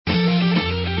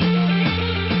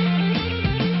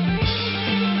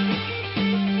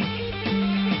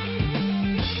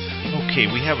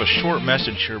Okay, we have a short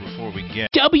message here before we begin.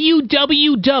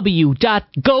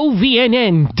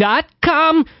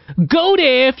 www.govnn.com. Go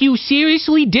there if you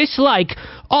seriously dislike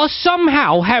or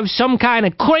somehow have some kind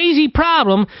of crazy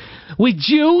problem with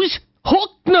Jews,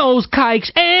 hook-nosed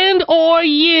kikes, and or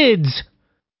yids.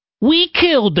 We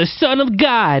killed the Son of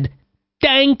God.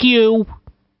 Thank you.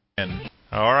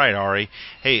 All right, Ari.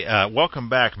 Hey, welcome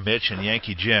back, Mitch and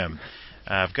Yankee Jim.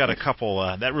 I've got a couple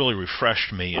that really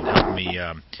refreshed me and helped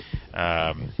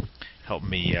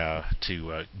me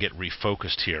to get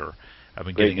refocused here. I've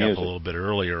been getting up a little bit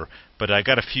earlier, but I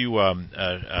got a few,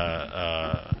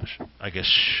 I guess,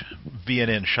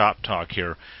 VNN shop talk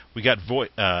here. We got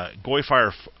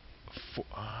Goyfire.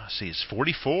 It's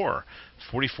 44.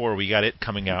 44. We got it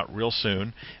coming out real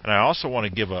soon, and I also want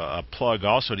to give a plug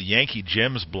also to Yankee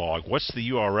Jim's blog. What's the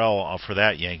URL for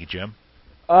that, Yankee Jim?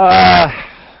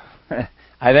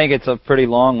 I think it's a pretty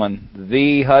long one.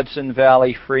 The Hudson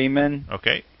Valley Freeman.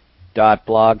 Okay.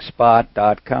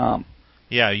 .blogspot.com.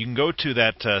 Yeah, you can go to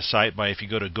that site if you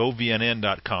go to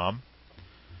govnn.com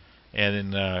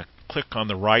and then click on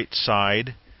the right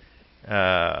side.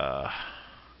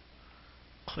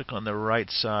 Click on the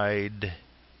right side,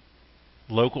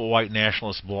 local white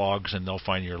nationalist blogs, and they'll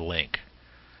find your link.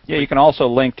 Yeah, you can also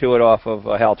link to it off of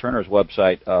Hal Turner's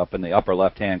website up in the upper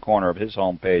left-hand corner of his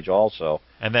homepage also.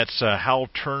 And that's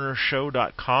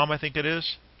halturnershow.com, I think it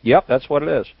is? Yep, that's what it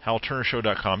is.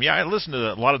 halturnershow.com. Yeah, I listen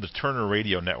to a lot of the Turner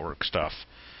Radio Network stuff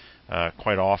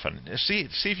quite often. See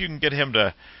if you can get him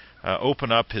to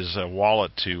open up his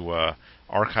wallet to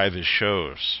archive his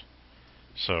shows.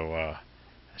 So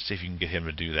see if you can get him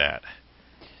to do that.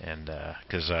 And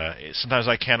because sometimes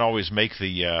I can't always make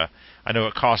the. I know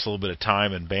it costs a little bit of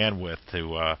time and bandwidth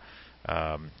to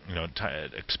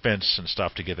expense and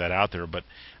stuff to get that out there. But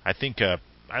I think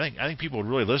people would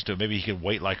really listen to it. Maybe he could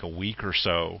wait like a week or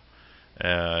so,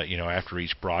 after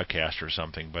each broadcast or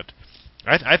something. But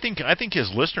I think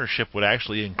his listenership would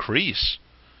actually increase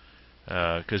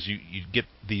because you get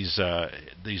these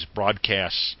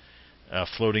broadcasts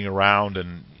floating around,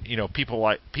 and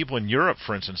people in Europe,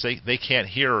 for instance, they can't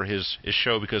hear his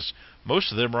show because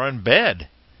most of them are in bed.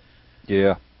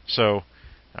 Yeah. So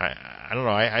I don't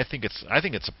know. I think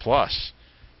it's a plus.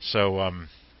 So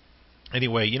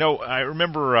anyway, I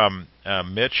remember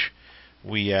Mitch.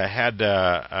 We had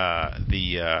I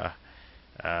think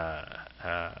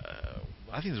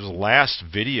it was the last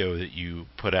video that you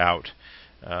put out.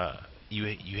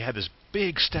 You had this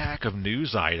big stack of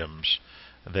news items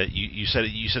that you said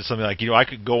something like, I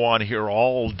could go on here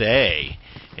all day,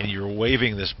 and you're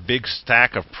waving this big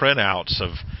stack of printouts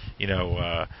of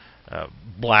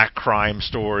black crime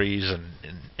stories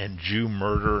and Jew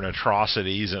murder and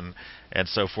atrocities and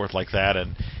so forth like that.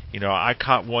 And I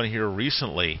caught one here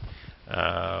recently.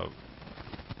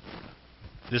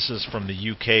 This is from the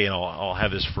UK, and I'll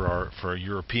have this for our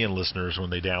European listeners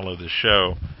when they download this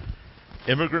show.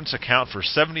 Immigrants account for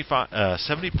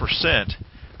 70%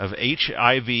 of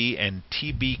HIV and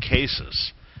TB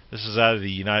cases. This is out of the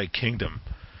United Kingdom.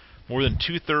 More than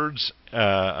 2/3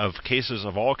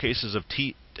 of all cases of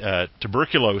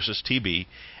tuberculosis, TB,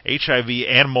 HIV,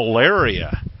 and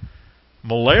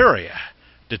malaria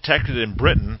detected in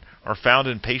Britain are found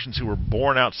in patients who were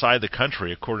born outside the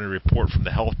country, according to a report from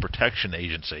the Health Protection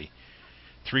Agency.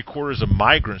 3/4 of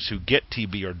migrants who get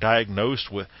TB are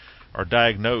diagnosed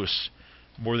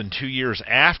more than 2 years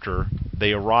after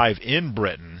they arrive in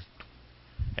Britain,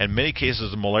 and many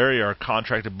cases of malaria are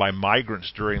contracted by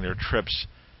migrants during their trips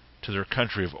to their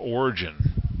country of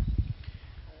origin.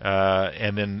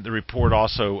 And then the report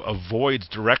also avoids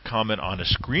direct comment on a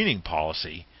screening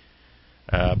policy,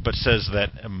 but says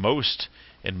that in most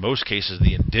cases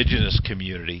the indigenous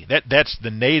community, that's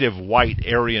the native white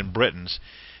Aryan Britons.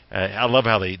 I love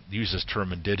how they use this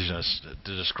term indigenous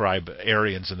to describe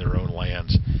Aryans in their own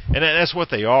lands, and that's what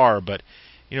they are. But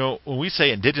when we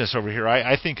say indigenous over here,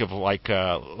 I think of like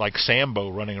Sambo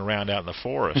running around out in the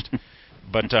forest.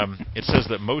 But it says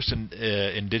that most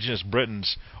indigenous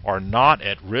Britons are not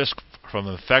at risk from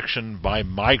infection by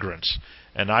migrants,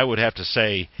 and I would have to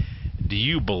say, do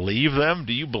you believe them?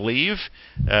 Do you believe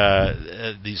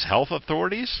these health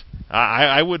authorities?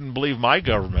 I wouldn't believe my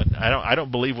government. I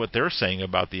don't believe what they're saying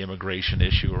about the immigration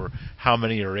issue or how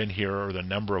many are in here or the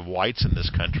number of whites in this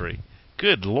country.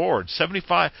 Good Lord,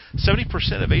 70%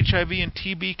 of HIV and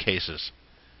TB cases.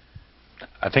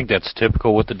 I think that's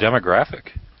typical with the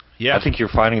demographic. Yeah. I think you're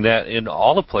finding that in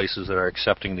all the places that are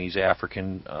accepting these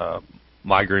African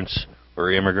migrants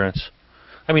or immigrants.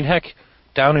 I mean, heck,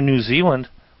 down in New Zealand,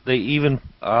 they even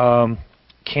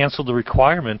canceled the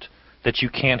requirement that you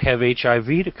can't have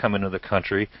HIV to come into the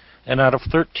country, and out of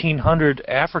 1,300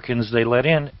 Africans they let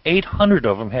in, 800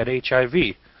 of them had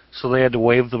HIV. So they had to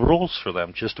waive the rules for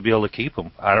them just to be able to keep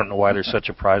them. I don't know why they're such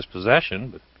a prized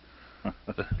possession,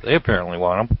 but they apparently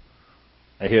want them.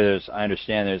 I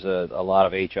understand there's a lot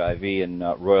of HIV in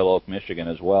Royal Oak, Michigan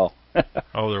as well.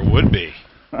 Oh, there would be.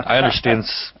 I understand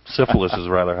syphilis is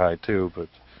rather high too, but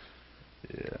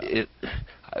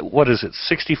what is it?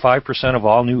 65% of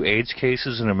all new AIDS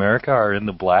cases in America are in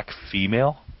the black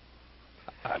female.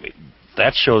 I mean,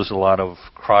 that shows a lot of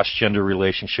cross-gender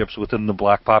relationships within the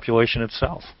black population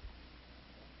itself.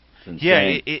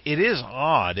 Yeah, it is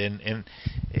odd, and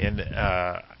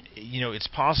it's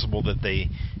possible that they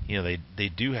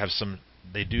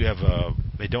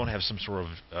don't have some sort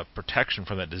of protection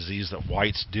from that disease that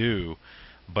whites do,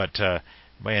 but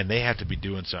man, they have to be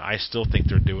doing some. I still think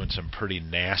they're doing some pretty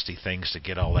nasty things to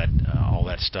get all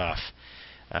that stuff.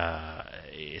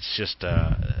 It's just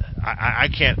I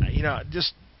can't,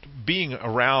 just being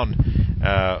around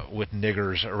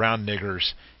around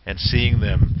niggers and seeing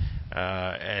them.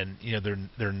 And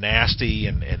they're nasty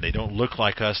and they don't look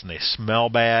like us and they smell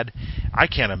bad. I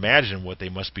can't imagine what they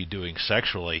must be doing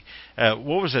sexually.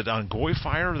 What was it on Goy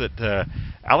Fire that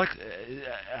Alec?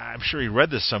 I'm sure he read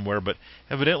this somewhere, but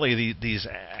evidently these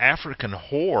African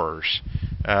whores,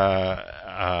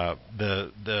 the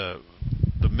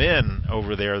men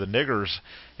over there, the niggers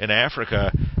in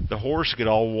Africa, the whores get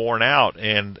all worn out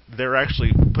and they're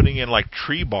actually putting in like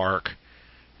tree bark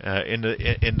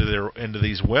into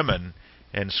these women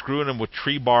and screwing them with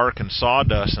tree bark and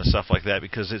sawdust and stuff like that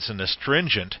because it's an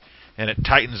astringent and it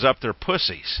tightens up their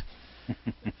pussies.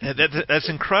 That's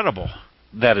incredible.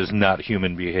 That is not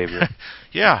human behavior.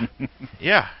 Yeah,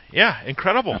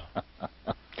 incredible.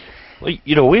 Well,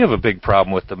 we have a big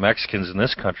problem with the Mexicans in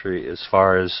this country as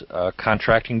far as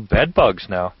contracting bed bugs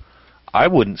now. I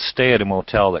wouldn't stay at a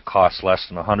motel that costs less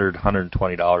than $100,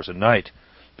 $120 a night.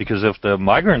 Because if the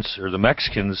migrants or the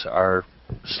Mexicans are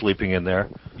sleeping in there,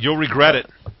 you'll regret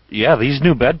it. Yeah, these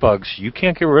new bed bugs, you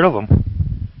can't get rid of them.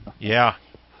 Yeah,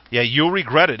 you'll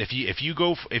regret it if you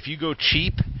go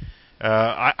cheap.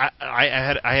 I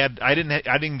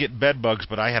didn't get bed bugs,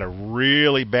 but I had a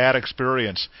really bad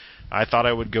experience. I thought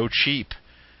I would go cheap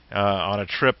on a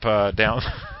trip down.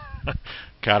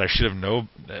 God, I should have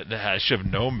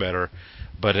known better.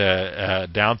 But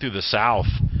down through the South.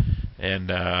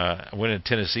 And I went in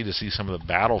Tennessee to see some of the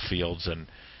battlefields, and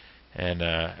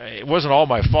it wasn't all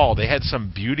my fault. They had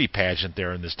some beauty pageant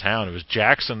there in this town. It was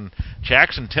Jackson,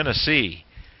 Tennessee,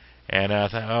 and I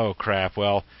thought, oh crap.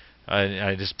 Well,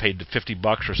 I just paid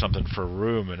 $50 or something for a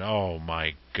room, and oh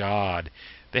my God,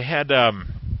 they had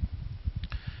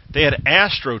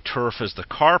AstroTurf as the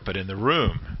carpet in the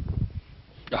room.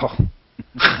 Oh,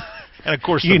 and of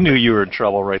course you knew you were in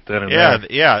trouble right then and there.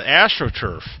 Yeah,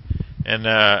 AstroTurf. And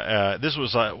this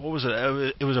was what was it?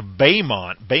 It was a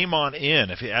Baymont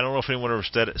Inn. I don't know if anyone ever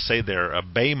stayed there. A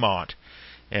Baymont,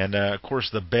 and of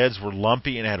course the beds were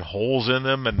lumpy and had holes in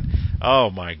them. And oh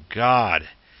my God!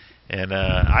 And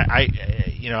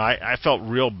I felt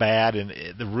real bad, and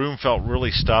the room felt really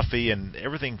stuffy, and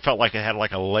everything felt like it had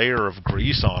like a layer of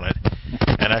grease on it.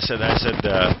 And I said,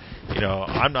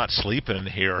 I'm not sleeping in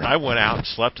here. And I went out and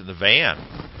slept in the van.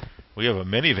 We have a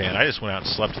minivan. I just went out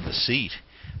and slept in the seat.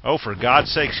 Oh, for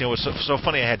God's sakes! It was so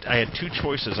funny. I had two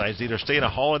choices. I was either stay in a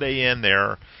Holiday Inn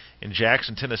there in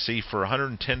Jackson, Tennessee, for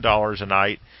 $110 a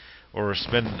night, or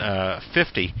spend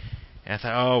 $50. And I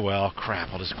thought, oh well,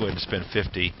 crap! I'll just go ahead and spend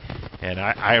 $50, and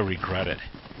I regret it.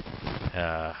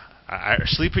 I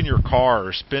sleep in your car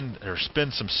or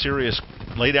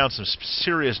lay down some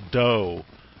serious dough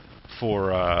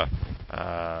for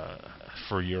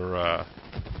your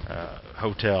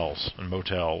hotels and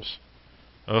motels.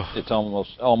 Ugh. It's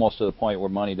almost to the point where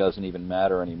money doesn't even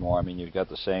matter anymore. I mean, you've got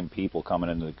the same people coming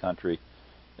into the country,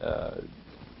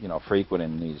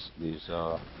 frequenting these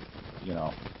the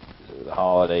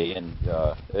Holiday Inn.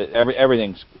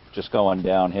 Everything's just going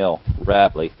downhill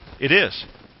rapidly. It is.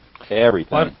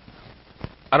 Everything. Well,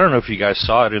 I don't know if you guys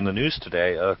saw it in the news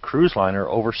today. A cruise liner,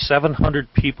 over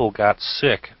 700 people got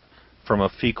sick from a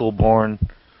fecal-borne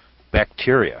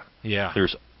bacteria. Yeah.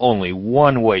 There's only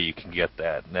one way you can get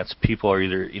that, and that's people are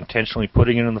either intentionally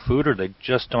putting it in the food or they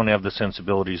just don't have the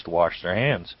sensibilities to wash their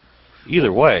hands.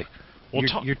 Either way,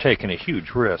 you're taking a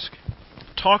huge risk.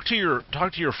 Talk to your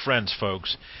friends,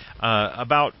 folks.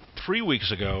 About 3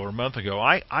 weeks ago or a month ago,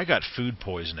 I got food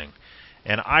poisoning,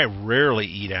 and I rarely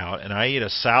eat out, and I ate a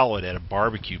salad at a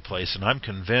barbecue place, and I'm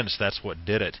convinced that's what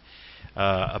did it.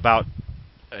 About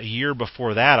a year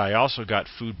before that, I also got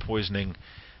food poisoning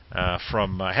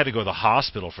I had to go to the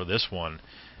hospital for this one,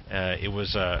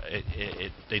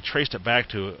 They traced it back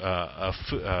to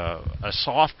a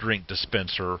soft drink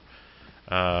dispenser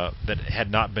that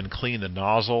had not been cleaned. The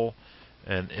nozzle,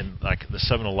 and in like the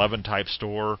 7-Eleven type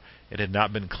store, it had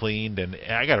not been cleaned, and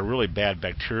I got a really bad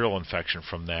bacterial infection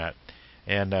from that.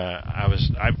 And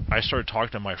I started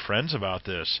talking to my friends about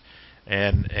this,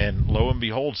 and lo and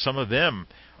behold, some of them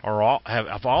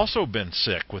have also been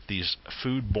sick with these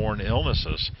foodborne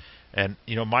illnesses. And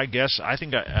my guess, I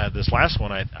think this last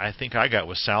one I think I got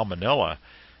was salmonella,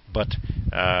 but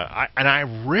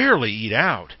I rarely eat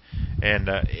out, and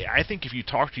I think if you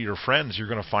talk to your friends, you're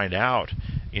going to find out.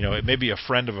 It may be a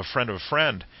friend of a friend of a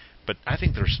friend, but I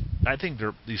think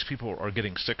these people are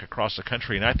getting sick across the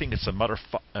country, and I think it's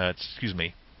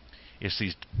it's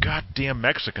these goddamn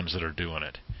Mexicans that are doing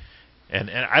it, and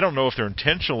I don't know if they're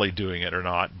intentionally doing it or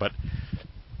not, but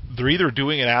they're either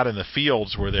doing it out in the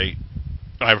fields where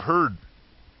I've heard,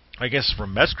 I guess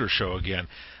from Mesker's show again,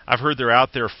 I've heard they're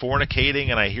out there fornicating,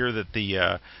 and I hear that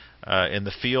in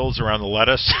the fields around the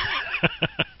lettuce,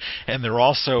 and they're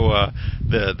also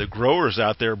the growers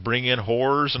out there bring in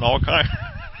whores and all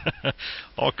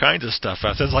kinds of stuff.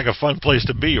 That sounds like a fun place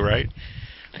to be, right?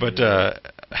 But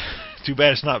too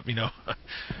bad it's not,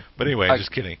 But anyway,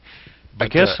 just kidding. But, I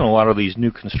guess in a lot of these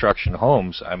new construction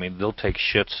homes, I mean, they'll take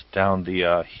shits down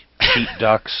the heat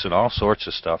ducts and all sorts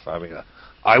of stuff. I mean,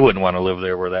 I wouldn't want to live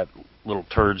there where that little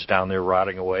turd's down there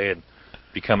rotting away and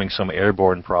becoming some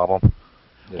airborne problem.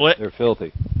 They're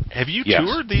filthy. Have you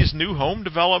toured these new home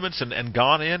developments and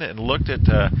gone in and looked at...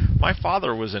 my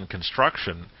father was in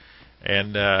construction,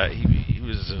 and he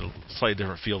was in a slightly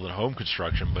different field than home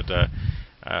construction, but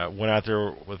went out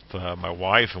there with my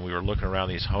wife, and we were looking around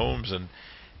these homes, and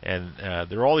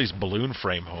there are all these balloon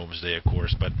frame homes today, of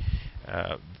course, but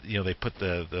they put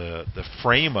the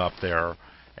frame up there,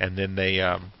 and then they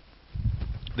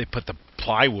put the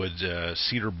plywood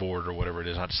cedar board or whatever it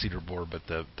is, not cedar board, but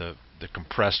the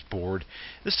compressed board.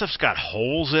 This stuff's got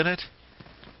holes in it,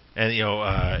 and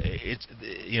it's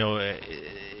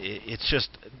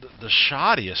just the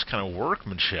shoddiest kind of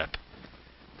workmanship,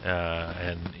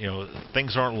 and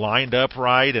things aren't lined up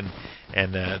right, and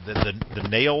the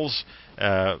nails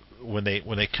when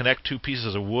they connect two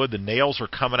pieces of wood, the nails are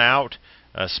coming out,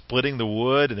 splitting the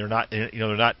wood, and they're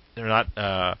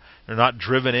not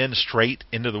driven in straight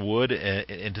into the wood,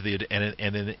 into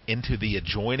the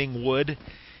adjoining wood.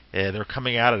 They're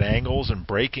coming out at angles and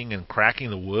breaking and cracking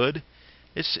the wood.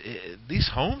 These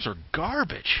homes are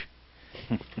garbage.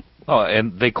 Oh,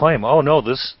 and they claim, oh no,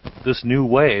 this new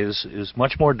way is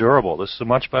much more durable. This is a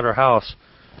much better house,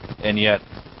 and yet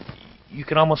you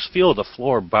can almost feel the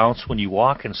floor bounce when you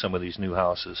walk in some of these new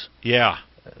houses. Yeah.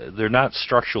 They're not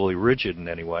structurally rigid in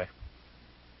any way.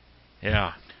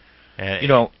 Yeah.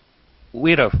 And,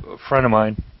 we had a friend of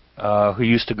mine who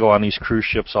used to go on these cruise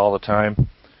ships all the time,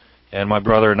 and my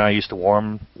brother and I used to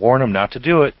warn him not to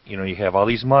do it. You have all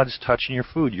these muds touching your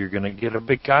food. You're going to get a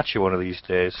big gotcha one of these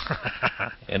days.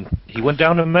 And he went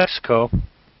down to Mexico,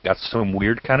 got some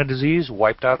weird kind of disease,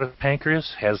 wiped out his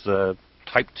pancreas, has the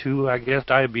type 2, I guess,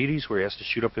 diabetes, where he has to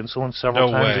shoot up insulin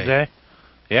several times a day.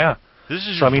 Yeah. This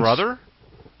is your brother?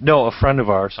 No, a friend of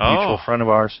ours, a mutual friend of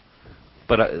ours.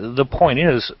 But the point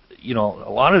is, a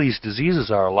lot of these diseases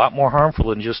are a lot more harmful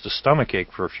than just a stomach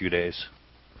ache for a few days.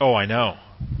 Oh, I know.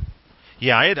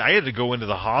 Yeah, I had to go into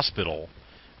the hospital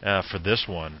for this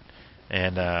one,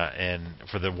 and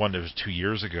for the one that was 2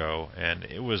 years ago, and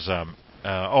it was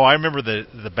I remember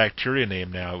the bacteria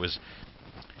name now. It was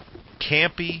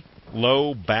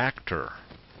Campylobacter,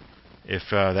 if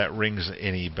that rings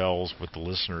any bells with the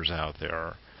listeners out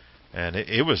there. And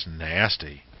it was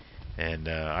nasty, and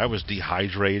I was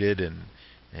dehydrated, and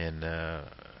I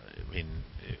mean,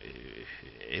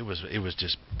 it was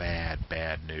just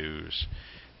bad news.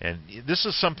 And this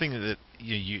is something that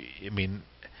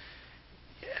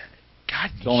God,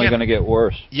 it's only going to get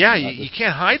worse. Yeah, you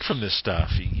can't hide from this stuff.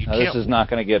 This is not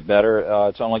going to get better.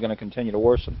 It's only going to continue to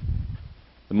worsen.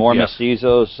 The more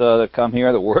mestizos that come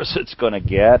here, the worse it's going to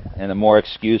get, and the more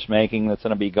excuse making that's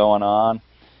going to be going on.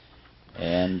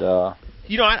 And I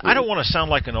don't want to sound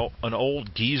like an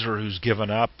old geezer who's given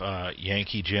up,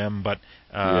 Yankee Jim, but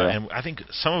and I think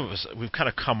some of us, we've kind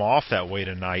of come off that way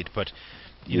tonight. But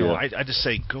I just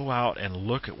say go out and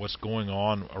look at what's going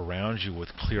on around you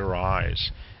with clear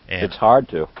eyes. And it's hard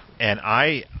to. And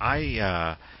I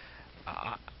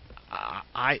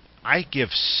give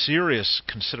serious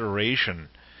consideration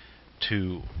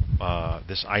to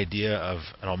this idea of,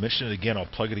 and I'll mention it again, I'll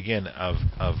plug it again, of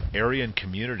Aryan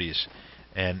communities.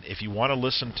 And if you want to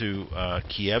listen to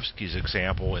Kievsky's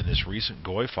example in this recent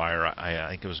Goy Fire, I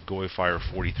think it was Goy Fire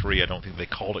 43. I don't think they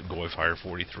called it Goy Fire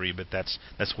 43, but that's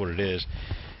what it is.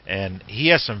 And he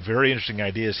has some very interesting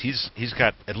ideas. He's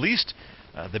got at least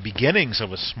the beginnings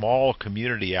of a small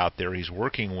community out there he's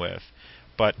working with.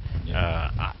 But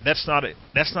that's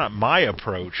not my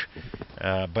approach.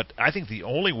 But I think the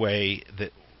only way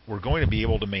that we're going to be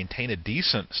able to maintain a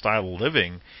decent style of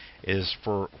living is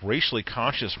for racially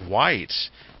conscious whites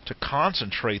to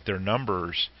concentrate their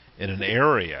numbers in an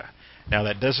area. Now,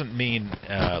 that doesn't mean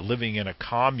living in a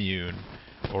commune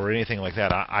or anything like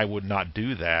that. I would not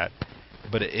do that.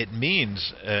 But it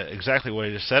means exactly what I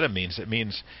just said it means. It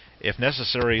means, if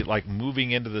necessary, like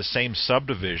moving into the same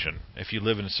subdivision. If you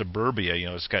live in suburbia,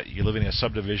 you're living in a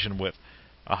subdivision with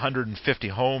 150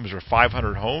 homes or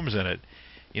 500 homes in it.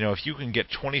 If you can get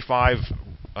 25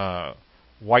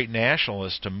 white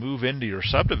nationalists to move into your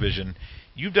subdivision,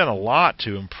 you've done a lot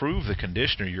to improve the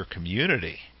condition of your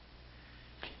community.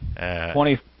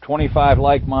 25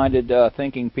 like-minded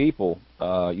thinking people.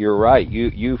 You're right.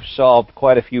 You've solved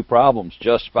quite a few problems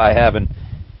just by having.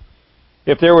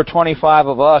 If there were 25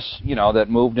 of us, that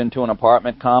moved into an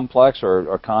apartment complex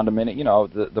or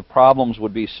condominium, the problems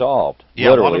would be solved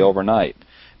literally overnight.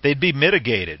 They'd be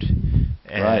mitigated,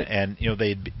 and, right. and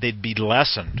they'd be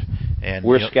lessened. And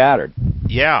we're scattered.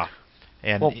 Yeah,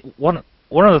 and one of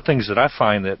the things that I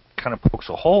find that kind of pokes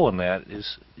a hole in that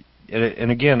is,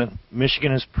 and again,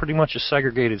 Michigan is pretty much a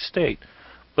segregated state,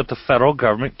 but the federal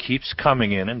government keeps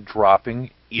coming in and dropping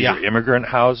either immigrant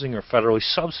housing or federally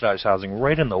subsidized housing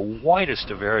right in the whitest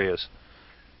of areas,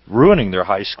 ruining their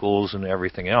high schools and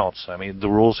everything else. I mean, the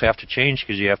rules have to change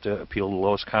because you have to appeal to the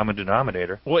lowest common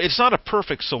denominator. Well, it's not a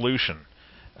perfect solution,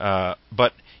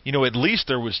 but at least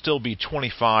there would still be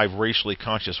 25 racially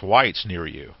conscious whites near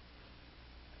you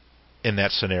in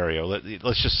that scenario.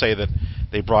 Let's just say that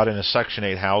they brought in a Section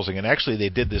 8 housing, and actually they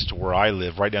did this to where I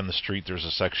live. Right down the street there's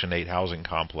a Section 8 housing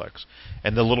complex,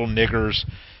 and the little niggers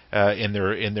in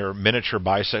their miniature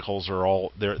bicycles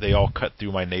they all cut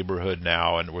through my neighborhood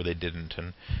now, and where they didn't,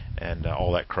 and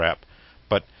all that crap.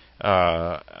 But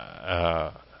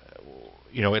at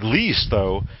least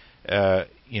though,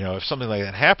 if something like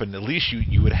that happened, at least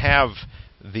you would have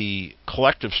the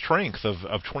collective strength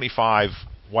of 25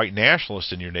 white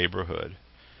nationalists in your neighborhood,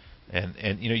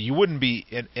 and you wouldn't be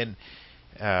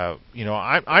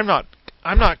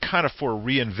I'm not kind of for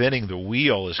reinventing the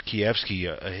wheel as Kievsky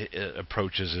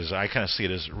approaches. As I kind of see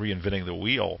it as reinventing the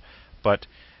wheel, but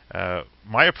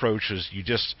my approach is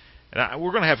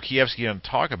we're going to have Kievsky on to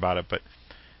talk about it, but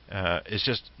it's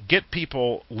just get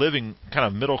people living kind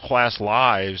of middle class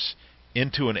lives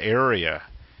into an area.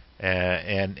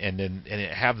 And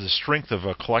have the strength of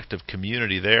a collective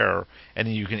community there, and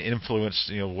then you can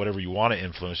influence whatever you want to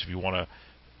influence. If you want to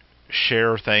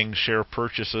share things, share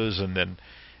purchases, and then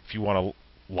if you want to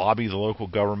lobby the local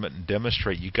government and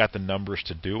demonstrate, you got the numbers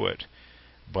to do it.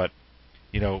 But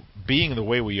being the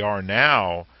way we are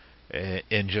now,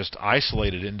 and just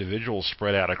isolated individuals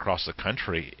spread out across the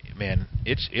country, man,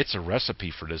 it's a recipe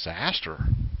for disaster.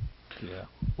 Yeah,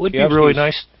 would be really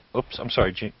nice. Oops, I'm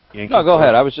sorry, Yankee. No, go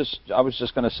ahead. I was just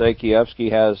going to say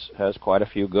Kievsky has quite a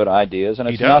few good ideas, and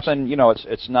it's nothing.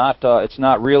 It's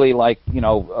not really like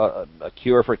a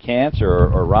cure for cancer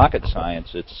or rocket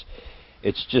science.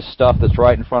 It's just stuff that's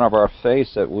right in front of our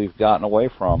face that we've gotten away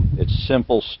from. It's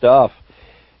simple stuff.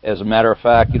 As a matter of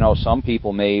fact, some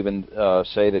people may even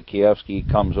say that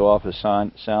Kievsky comes off as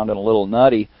sounding a little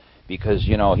nutty because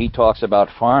he talks about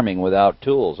farming without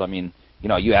tools. I mean,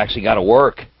 you actually got to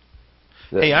work.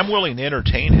 Hey, I'm willing to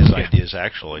entertain his ideas,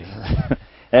 actually.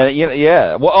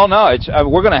 Yeah. Well, no,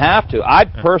 we're going to have to. I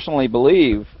personally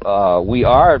believe we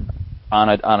are on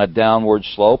a downward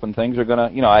slope, and things are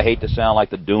going to. I hate to sound like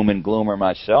the doom and gloomer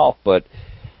myself, but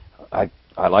I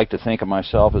like to think of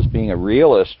myself as being a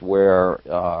realist, where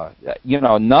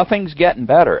nothing's getting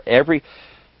better.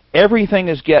 Everything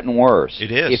is getting worse.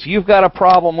 It is. If you've got a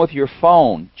problem with your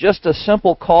phone, just a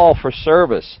simple call for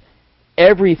service,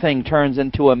 everything turns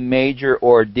into a major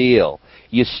ordeal.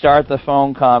 You start the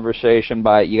phone conversation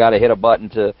by you got to hit a button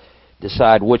to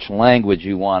decide which language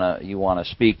you want to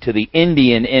speak to the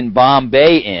Indian in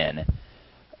Bombay.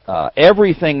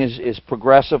 Everything is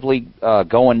progressively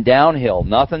going downhill.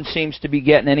 Nothing seems to be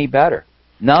getting any better.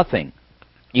 Nothing.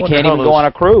 You can't even go on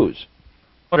a cruise.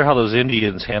 I wonder how those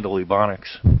Indians handle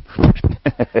Ebonics.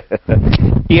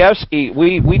 Kievsky,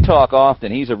 we talk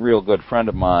often. He's a real good friend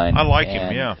of mine. I like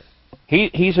him, yeah.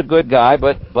 He's a good guy,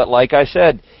 but like I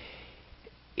said,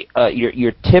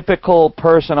 your typical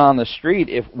person on the street,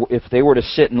 if they were to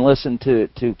sit and listen to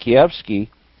Kievsky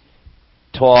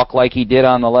talk like he did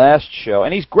on the last show,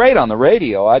 and he's great on the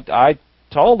radio. I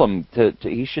told him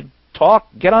he should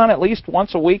get on at least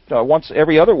once a week, once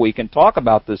every other week, and talk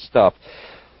about this stuff.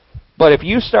 But if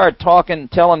you start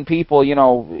telling people,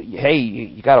 hey,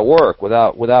 you got to work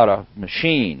without a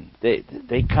machine, they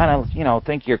kind of,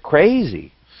 think you're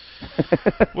crazy.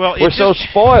 Well, we're so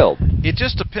spoiled. It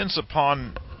just depends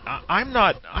upon. I'm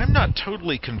not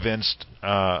totally convinced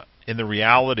in the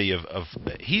reality of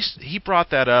he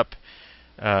brought that up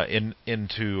in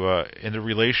the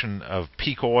relation of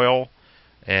peak oil.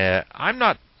 I'm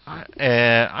not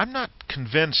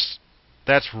convinced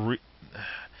that's.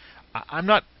 I'm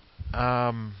not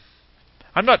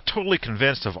totally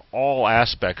convinced of all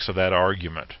aspects of that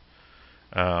argument.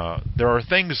 There are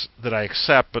things that I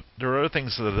accept, but there are other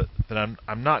things that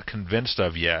I'm not convinced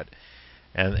of yet,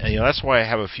 and that's why I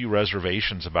have a few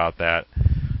reservations about that,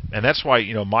 and that's why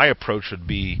my approach would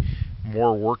be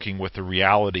more working with the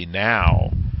reality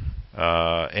now,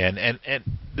 and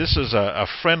this is a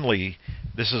friendly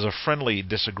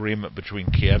disagreement between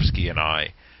Kievsky and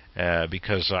I.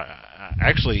 Because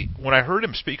actually, when I heard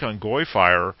him speak on Goy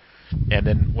Fire, and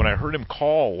then when I heard him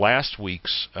call last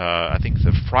week's, I think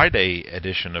the Friday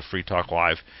edition of Free Talk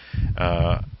Live,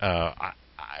 I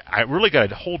really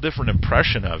got a whole different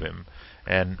impression of him,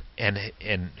 and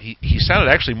he sounded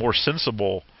actually more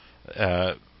sensible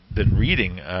than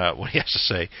reading what he has to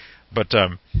say, but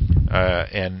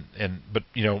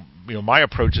my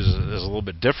approach is a little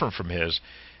bit different from his.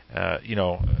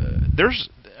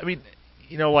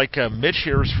 Like Mitch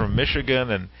here is from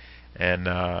Michigan, and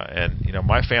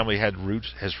my family has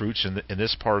roots in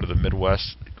this part of the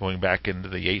Midwest going back into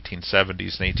the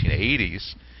 1870s and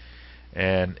 1880s,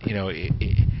 and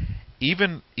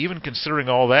even considering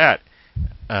all that,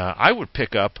 I would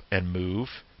pick up and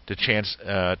move to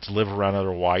live around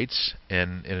other whites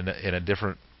in a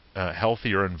different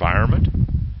healthier environment.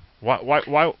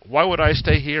 Why would I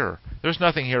stay here? There's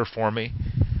nothing here for me.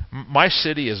 My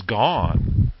city is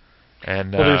gone.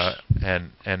 And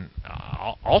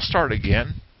I'll start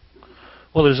again.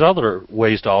 Well, there's other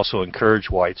ways to also encourage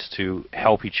whites to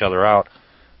help each other out.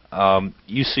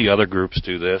 You see other groups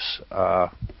do this.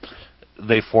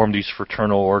 They form these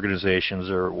fraternal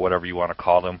organizations or whatever you want to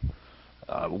call them.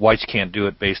 Whites can't do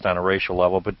it based on a racial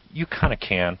level, but you kind of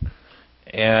can.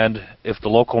 And if the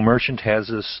local merchant has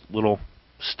this little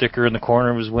sticker in the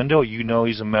corner of his window,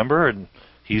 he's a member and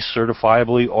he's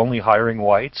certifiably only hiring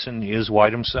whites and he is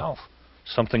white himself.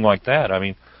 Something like that. I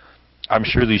mean, I'm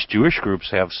sure these Jewish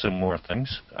groups have similar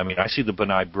things. I mean, I see the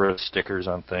B'nai B'rith stickers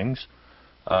on things.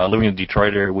 Living in the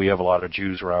Detroit area, we have a lot of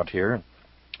Jews around here.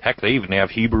 Heck, they even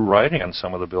have Hebrew writing on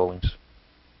some of the buildings.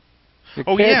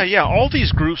 Oh, yeah. All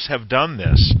these groups have done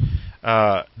this.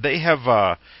 They have,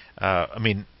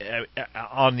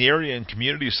 on the area and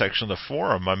community section of the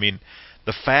forum,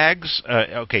 the fags,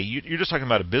 okay, you're just talking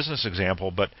about a business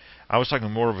example, but I was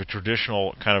talking more of a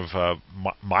traditional kind of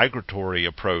migratory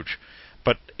approach.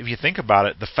 But if you think about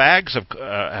it, the fags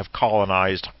have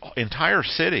colonized entire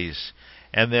cities,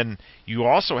 and then you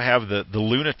also have the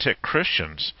lunatic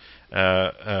Christians.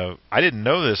 I didn't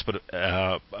know this, but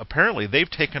apparently they've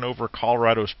taken over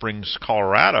Colorado Springs,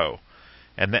 Colorado,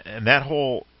 and that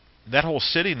whole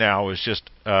city now is just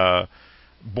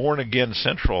born again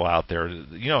central out there.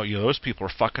 Those people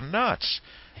are fucking nuts,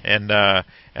 and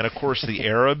of course the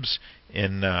Arabs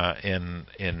in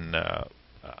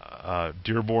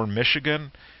Dearborn,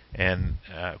 Michigan, and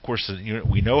of course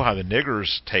we know how the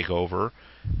niggers take over.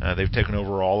 They've taken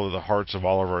over all of the hearts of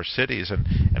all of our cities, and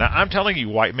I'm telling you,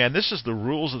 white man, this is the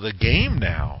rules of the game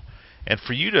now. And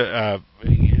for you to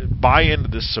buy into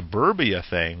this suburbia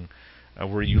thing,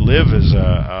 where you live as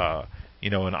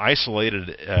an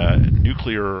isolated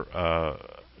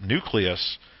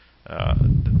nucleus,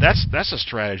 that's a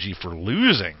strategy for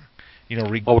losing.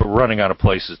 We're running out of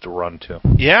places to run to.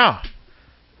 Yeah.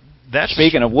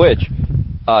 Speaking of which,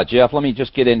 Jeff, let me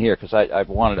just get in here because I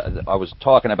was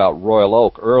talking about Royal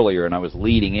Oak earlier, and I was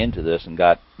leading into this and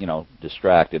got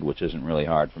distracted, which isn't really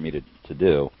hard for me to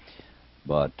do.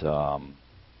 But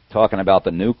talking about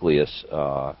the nucleus,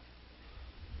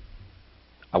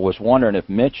 I was wondering if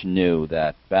Mitch knew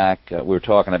that back we were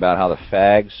talking about how the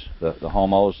fags, the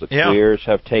homos, the queers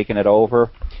have taken it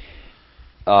over.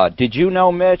 Did you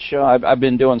know, Mitch? I've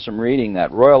been doing some reading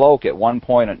that Royal Oak at one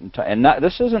point, and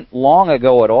this isn't long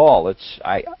ago at all.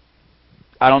 I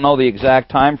don't know the exact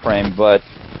time frame, but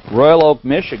Royal Oak,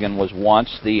 Michigan, was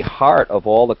once the heart of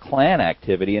all the Klan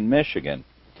activity in Michigan.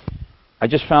 I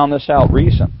just found this out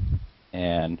recent,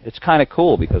 and it's kind of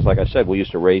cool because, like I said, we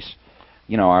used to race,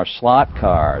 our slot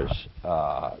cars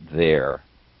there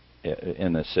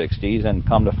in the 60s, and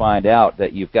come to find out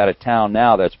that you've got a town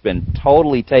now that's been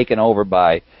totally taken over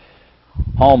by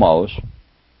homos,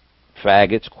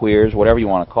 faggots, queers, whatever you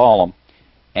want to call them,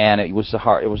 and it was the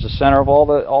heart. It was the center of all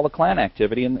the Klan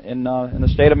activity in the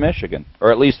state of Michigan,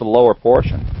 or at least the lower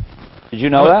portion. Did you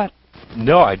know that?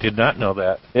 No, I did not know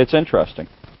that. It's interesting.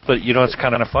 But, you know, it's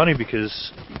kind of funny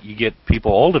because you get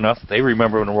people old enough, they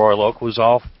remember when Royal Oak was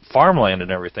all farmland and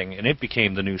everything, and it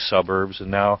became the new suburbs, and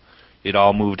now it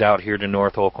all moved out here to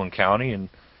North Oakland County, and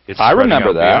it's spreading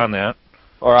out beyond that.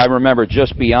 Or I remember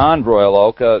just beyond Royal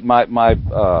Oak, my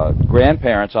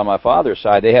grandparents on my father's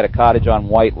side, they had a cottage on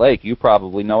White Lake. You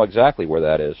probably know exactly where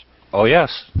that is. Oh,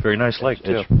 yes. Very nice lake,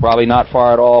 too. It's probably not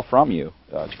far at all from you.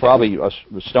 It's probably a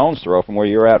stone's throw from where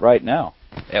you're at right now.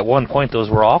 At one point, those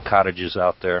were all cottages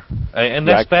out there. And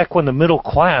that's back when the middle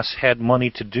class had money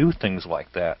to do things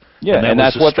like that. Yeah, and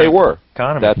that's what they were.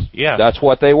 Economy. That's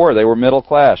what they were. They were middle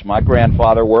class. My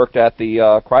grandfather worked at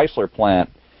the Chrysler plant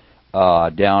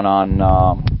down on,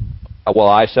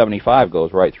 I-75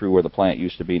 goes right through where the plant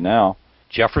used to be now.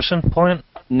 Jefferson plant?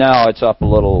 No, it's up a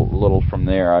little from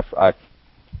there.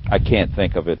 I can't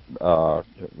think of it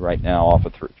right now off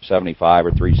of 75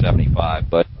 or 375,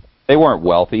 but they weren't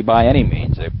wealthy by any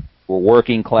means. They were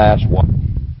working class,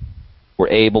 were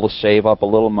able to save up a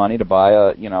little money to buy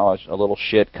a little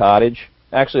shit cottage.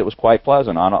 Actually, it was quite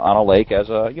pleasant on a lake as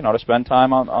to spend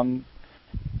time on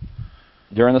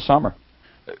during the summer.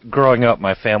 Growing up,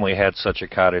 my family had such a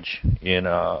cottage in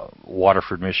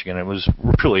Waterford, Michigan. It was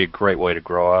really a great way to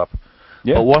grow up.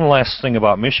 Yeah. But one last thing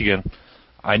about Michigan,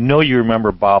 I know you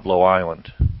remember Boblo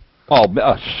Island. Oh,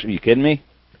 are you kidding me?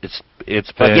 It's been,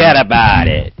 forget about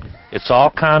it. It's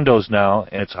all condos now,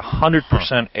 and it's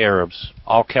 100% Arabs,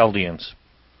 all Chaldeans.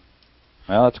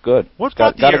 Well, that's good.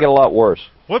 Got to get a lot worse.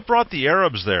 What brought the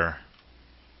Arabs there?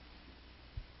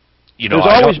 I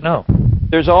don't know.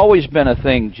 There's always been a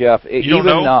thing, Jeff. You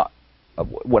don't know?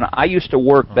 When I used to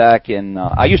work back in,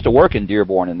 I used to work in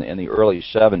Dearborn in the early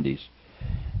 '70s,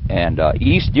 and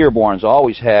East Dearborn's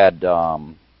always had,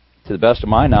 to the best of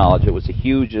my knowledge, it was the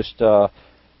hugest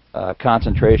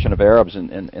concentration of Arabs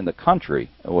in the country.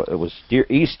 It was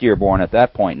East Dearborn at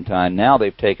that point in time. Now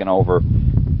they've taken over,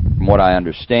 from what I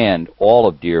understand, all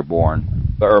of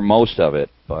Dearborn, or most of it.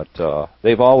 But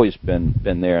they've always been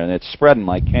there, and it's spreading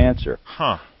like cancer.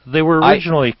 Huh. They were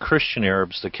originally Christian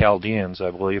Arabs, the Chaldeans,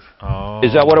 I believe. Oh.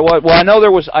 Is that what it was? Well, I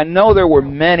know there were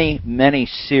many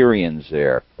Syrians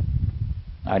there.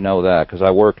 I know that because I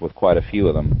worked with quite a few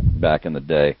of them back in the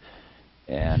day.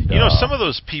 And some of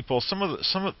those people, some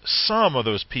of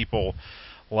those people,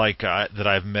 like that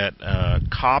I've met,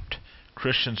 Copt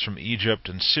Christians from Egypt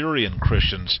and Syrian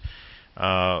Christians.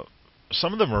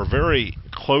 Some of them are very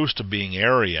close to being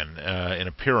Aryan in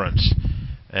appearance,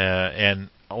 and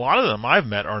a lot of them I've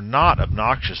met are not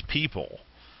obnoxious people.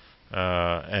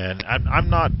 And I'm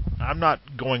not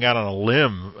going out on a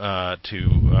limb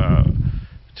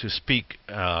to speak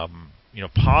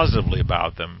positively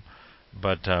about them,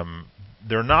 but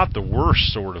they're not the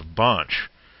worst sort of bunch.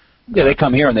 Yeah, they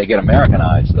come here and they get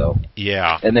Americanized, though.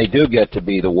 Yeah. And they do get to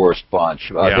be the worst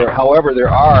bunch. However, there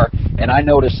are, and I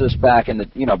noticed this back in the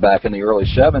early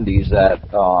 '70s, that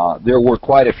there were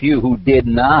quite a few who did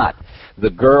not. The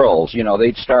girls,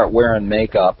 they'd start wearing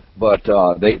makeup, but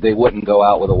they wouldn't go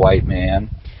out with a white man.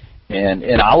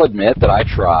 And I'll admit that I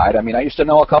tried. I mean, I used to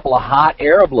know a couple of hot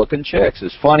Arab-looking chicks,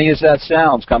 as funny as that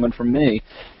sounds coming from me.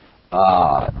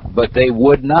 But they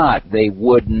would not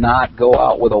go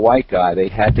out with a white guy. They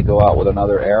had to go out with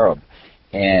another Arab.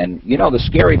 And, the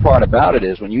scary part about it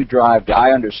is when you drive,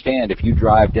 I understand if you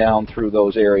drive down through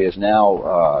those areas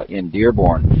now in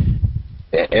Dearborn,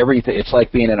 everything, it's like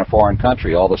being in a foreign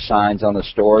country. All the signs on the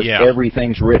stores,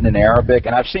 everything's written in Arabic.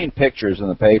 And I've seen pictures in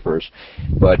the papers.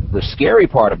 But the scary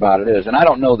part about it is, and I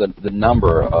don't know the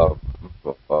number of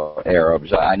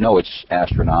Arabs. I know it's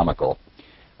astronomical.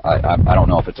 I don't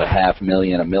know if it's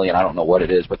 500,000, 1 million. I don't know what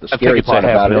it is, but the scary part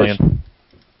about it is,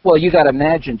 well, you got to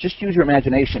imagine. Just use your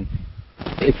imagination.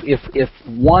 If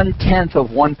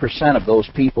 0.1% of those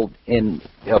people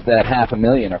of that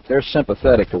 500,000, if they're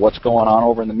sympathetic to what's going on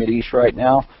over in the Mideast right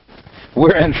now,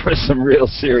 we're in for some real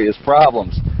serious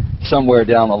problems somewhere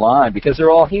down the line because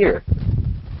they're all here.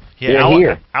 Yeah, they're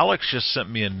here. Alex just sent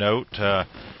me a note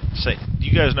saying, "Do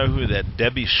you guys know who that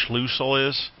Debbie Schlusel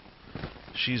is?"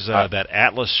 She's that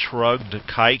Atlas Shrugged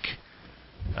kike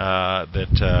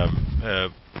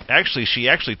that she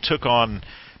actually took on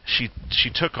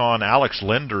Alex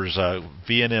Linder's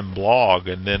VNN blog,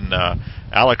 and then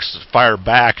Alex fired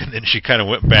back, and then she kind of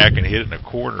went back and hid it in a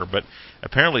corner. But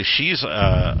apparently she's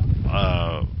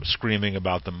screaming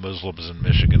about the Muslims in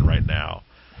Michigan right now.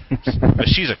 But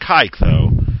she's a kike,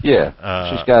 though. Yeah,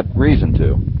 she's got reason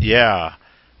to. Yeah.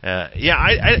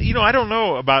 I don't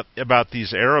know about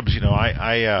these Arabs.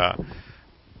 I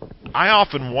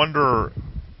often wonder,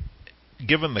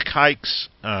 given the kikes'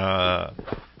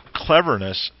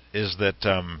 cleverness, is that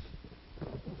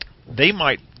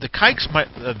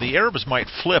the Arabs might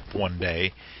flip one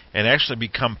day and actually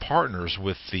become partners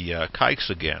with the kikes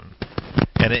again.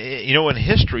 And in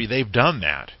history they've done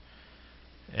that.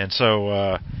 And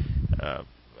so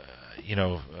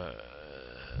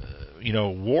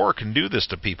war can do this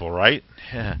to people, right?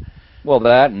 Well,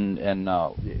 that and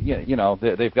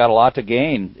they've got a lot to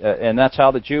gain, and that's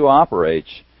how the Jew operates.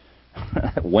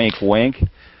 Wink, wink.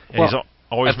 And he's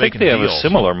always I think making they deals. have a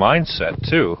similar mindset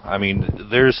too. I mean,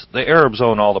 there's the Arabs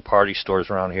own all the party stores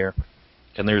around here,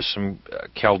 and there's some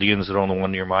Chaldeans that own the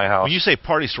one near my house. When you say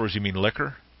party stores, you mean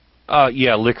liquor?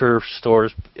 Yeah, liquor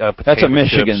stores. That's a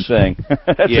Michigan chips. thing.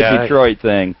 That's a Detroit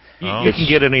thing. You can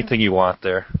get anything you want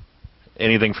there.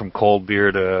 Anything from cold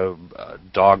beer to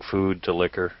dog food to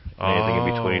liquor, anything in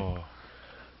between.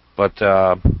 But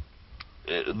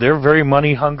they're very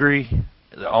money hungry.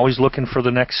 They're always looking for the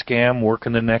next scam,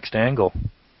 working the next angle.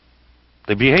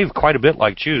 They behave quite a bit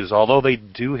like Jews, although they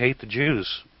do hate the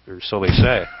Jews, or so they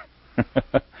say.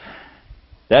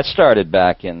 That started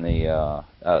back in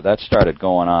that started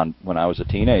going on when I was a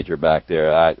teenager back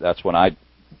there. That's when I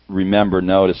remember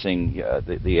noticing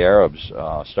the Arabs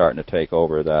starting to take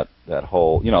over that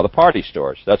whole, the party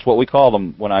stores. That's what we call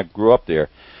them when I grew up there.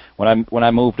 When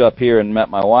I moved up here and met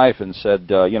my wife and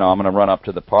said, I'm going to run up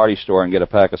to the party store and get a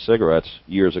pack of cigarettes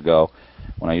years ago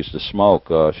when I used to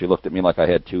smoke, she looked at me like I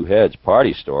had two heads.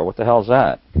 Party store? What the hell's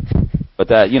that? But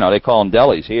that, they call them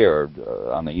delis here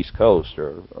on the East Coast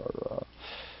or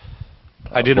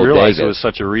I didn't realize it was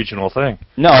such a regional thing.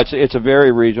 No, it's a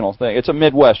very regional thing. It's a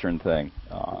Midwestern thing,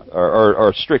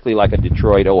 or strictly like a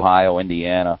Detroit, Ohio,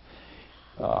 Indiana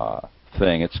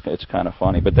thing. It's kind of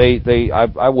funny, but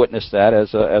I witnessed that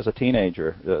as a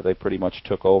teenager. They pretty much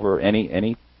took over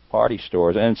any party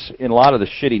stores, and it's in a lot of the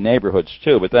shitty neighborhoods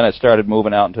too. But then it started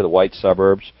moving out into the white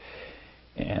suburbs,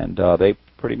 and they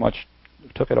pretty much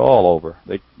took it all over.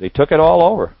 They took it all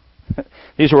over.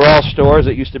 These were all stores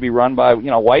that used to be run by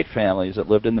white families that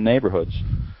lived in the neighborhoods.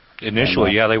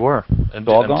 Initially, yeah, they were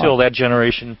until that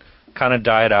generation kind of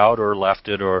died out or left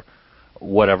it or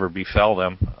whatever befell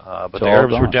them. But the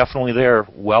Arabs were definitely there,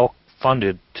 well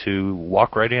funded to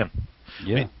walk right in.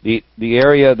 Yeah. The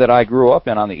area that I grew up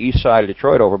in on the east side of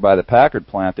Detroit, over by the Packard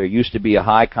plant, there used to be a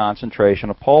high concentration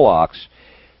of Polacks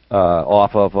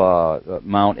off of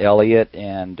Mount Elliott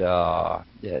and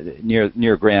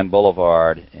near Grand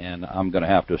Boulevard, and I'm going to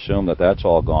have to assume that that's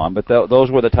all gone. But those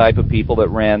were the type of people that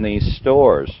ran these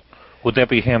stores. Would that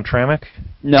be Hamtramck?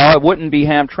 No, it wouldn't be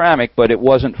Hamtramck, but it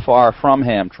wasn't far from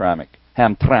Hamtramck.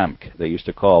 Hamtramck, they used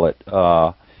to call it.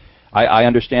 I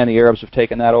understand the Arabs have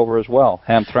taken that over as well.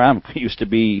 Hamtramck used to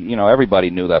be, everybody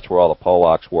knew that's where all the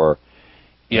Polacks were.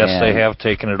 Yes, they have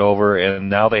taken it over, and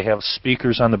now they have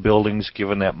speakers on the buildings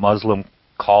giving that Muslim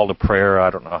call to prayer. I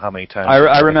don't know how many times.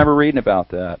 I remember reading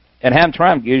about that. And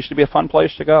Hamtramck used to be a fun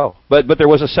place to go. But there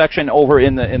was a section over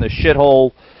in the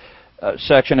shithole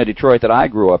section of Detroit that I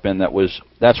grew up in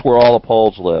that's where all the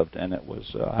Poles lived, and it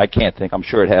was I can't think. I'm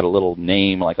sure it had a little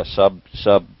name like a sub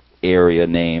area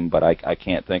name, but I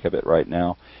can't think of it right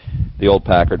now. The old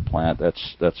Packard plant.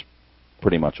 That's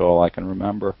pretty much all I can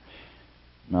remember.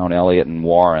 Mount Elliott and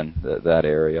Warren, that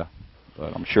area.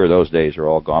 But I'm sure those days are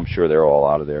all gone. I'm sure they're all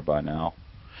out of there by now.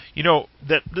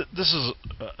 This is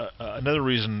another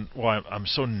reason why I'm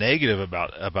so negative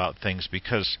about things,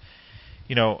 because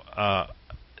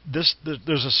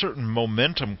there's a certain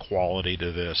momentum quality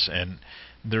to this, and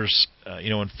there's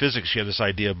in physics you have this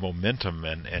idea of momentum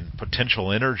and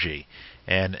potential energy,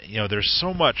 and there's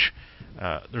so much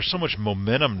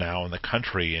momentum now in the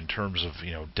country in terms of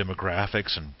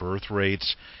demographics and birth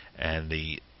rates and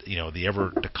the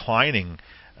ever declining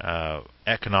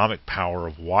economic power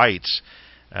of whites,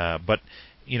 but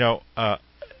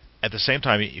at the same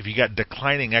time, if you got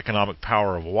declining economic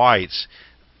power of whites,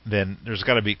 then there's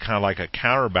got to be kind of like a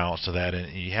counterbalance to that,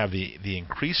 and you have the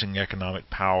increasing economic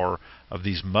power of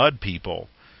these mud people,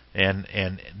 and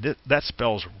that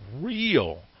spells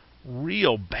real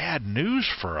bad news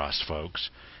for us, folks.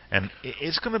 And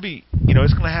it's going to be,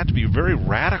 it's going to have to be very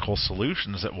radical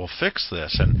solutions that will fix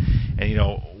this. And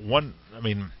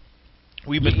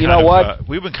we've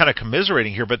been kind of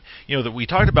commiserating here, but that we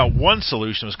talked about one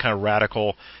solution was kind of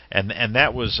radical, and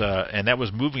that was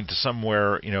moving to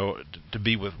somewhere to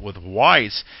be with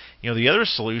whites. The other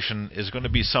solution is going to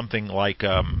be something like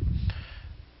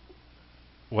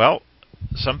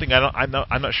something I'm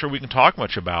not sure we can talk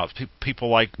much about. People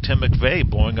like Tim McVeigh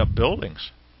blowing up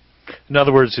buildings. In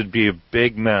other words, it'd be a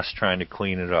big mess trying to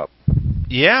clean it up.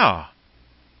 Yeah.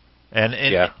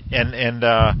 I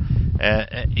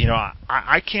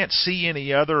can't see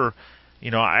any other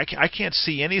I can't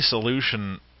see any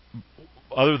solution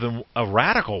other than a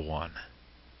radical one.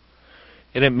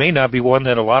 And it may not be one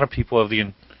that a lot of people have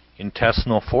the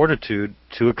intestinal fortitude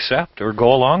to accept or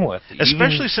go along with.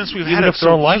 Especially since we've had even it if their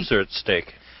so own lives are at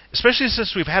stake. Especially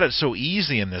since we've had it so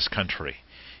easy in this country.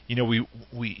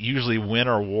 We usually win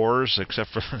our wars,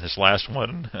 except for this last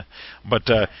one. But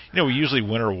we usually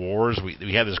win our wars.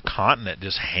 We have this continent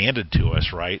just handed to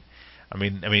us, right? I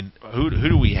mean, who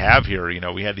do we have here?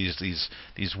 We had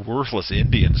these worthless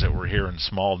Indians that were here in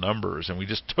small numbers, and we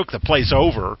just took the place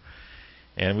over.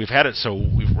 And we've had it so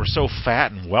we're so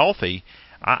fat and wealthy.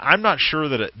 I'm not sure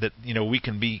that we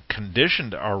can be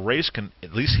conditioned. Our race can,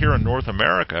 at least here in North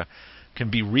America, can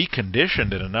be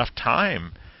reconditioned in enough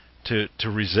time to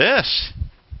resist.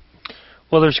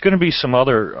 Well, there's going to be some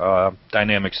other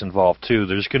dynamics involved too.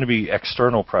 There's going to be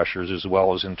external pressures as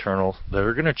well as internal that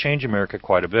are going to change America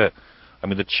quite a bit. I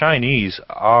mean, the Chinese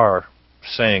are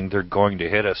saying they're going to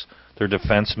hit us. Their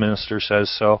defense minister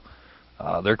says so.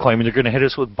 They're claiming they're going to hit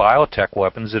us with biotech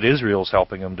weapons that Israel's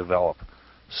helping them develop.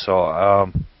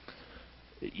 So,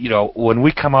 when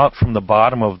we come out from the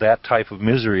bottom of that type of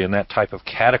misery and that type of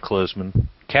cataclysm,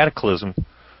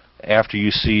 after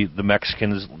you see the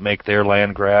Mexicans make their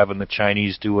land grab and the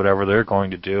Chinese do whatever they're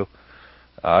going to do,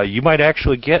 you might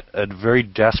actually get a very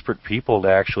desperate people to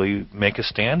actually make a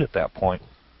stand at that point.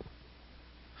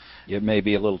 It may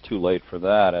be a little too late for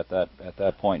that at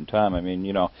that point in time. I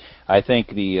mean, I think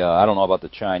I don't know about the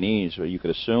Chinese, but you could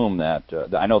assume that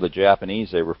I know the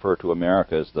Japanese, they refer to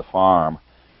America as the farm.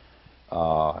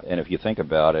 And if you think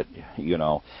about it,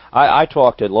 I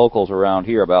talk to locals around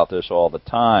here about this all the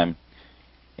time.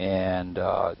 And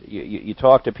you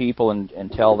talk to people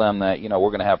and tell them that we're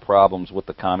going to have problems with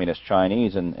the communist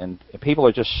Chinese, and people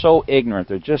are just so ignorant.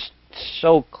 They're just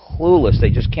so clueless. They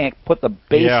just can't put the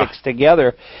basics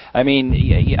together. I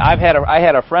mean, I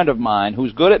had a friend of mine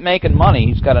who's good at making money.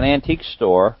 He's got an antique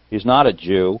store. He's not a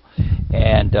Jew,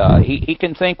 and he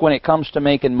can think when it comes to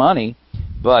making money.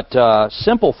 But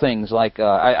simple things like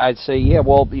I'd say,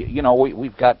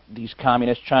 we've got these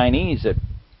communist Chinese that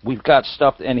we've got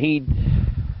stuff, and he.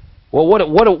 Well,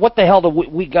 what the hell do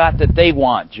we got that they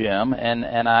want, Jim?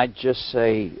 And I just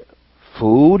say,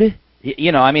 food.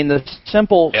 I mean the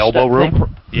simple elbow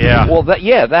room. Yeah. Well,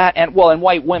 that, and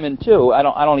white women too. I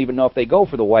don't even know if they go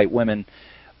for the white women,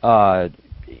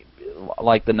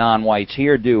 like the non-whites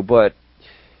here do. But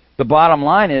the bottom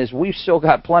line is, we've still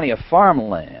got plenty of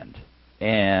farmland,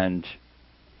 and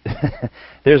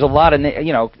there's a lot of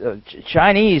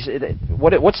Chinese.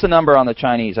 What's the number on the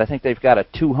Chinese? I think they've got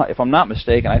if I'm not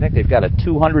mistaken, I think they've got a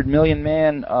 200 million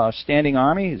man standing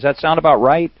army. Does that sound about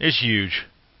right? It's huge.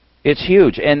 It's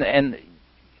huge, and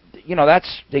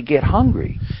they get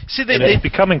hungry. See, they're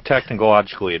becoming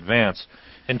technologically advanced,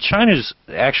 and China's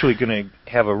actually going to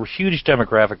have a huge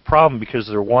demographic problem because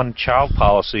their one-child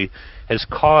policy has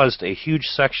caused a huge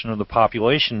section of the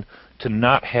population to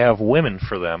not have women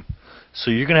for them.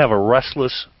 So you're going to have a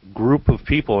restless group of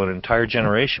people, an entire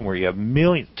generation, where you have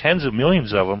tens of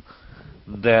millions of them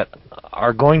that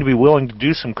are going to be willing to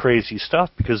do some crazy stuff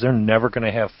because they're never going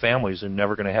to have families. They're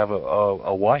never going to have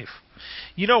a wife.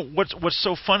 What's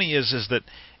so funny is that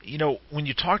when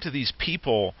you talk to these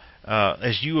people,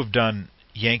 as you have done,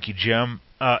 Yankee Jim,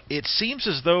 it seems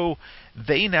as though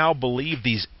they now believe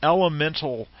these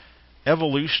elemental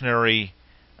evolutionary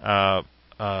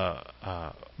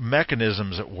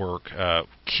mechanisms at work: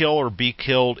 kill or be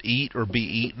killed, eat or be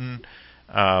eaten,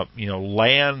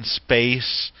 land,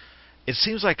 space. It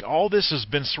seems like all this has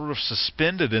been sort of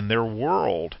suspended in their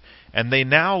world, and they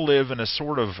now live in a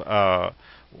sort of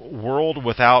world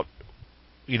without,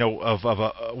 of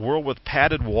a world with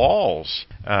padded walls.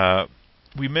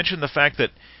 We mentioned the fact that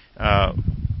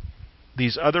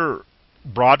these other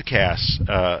broadcasts,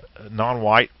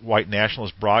 white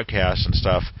nationalist broadcasts and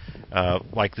stuff,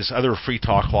 like this other Free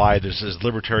Talk Live, this is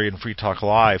Libertarian Free Talk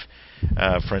Live,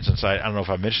 for instance. I don't know if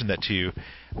I mentioned that to you,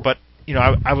 but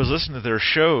I was listening to their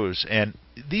shows, and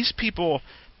these people,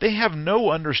 they have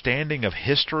no understanding of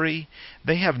history.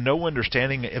 They have no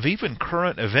understanding of even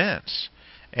current events,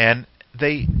 and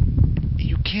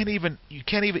you can't even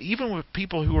with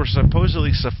people who are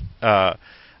supposedly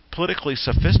politically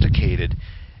sophisticated,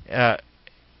 the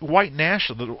white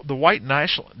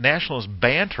nationalist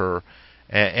banter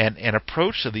and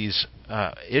approach to these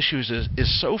issues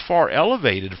is so far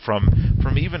elevated from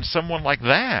even someone like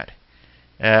that.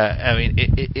 I mean,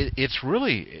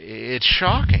 it's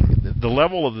shocking the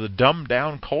level of the dumbed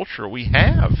down culture we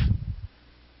have.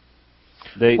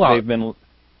 They've been.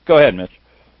 Go ahead, Mitch.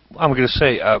 I'm going to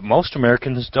say most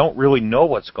Americans don't really know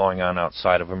what's going on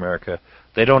outside of America.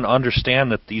 They don't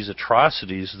understand that these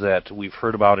atrocities that we've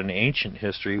heard about in ancient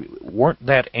history weren't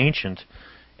that ancient,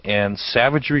 and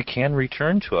savagery can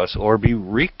return to us or be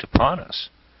wreaked upon us.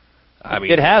 I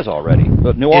mean, it has already.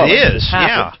 But New Orleans, it is, it's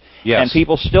happened. yeah. Yes. And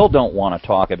people still don't want to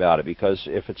talk about it because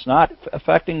if it's not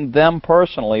affecting them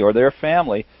personally or their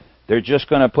family, they're just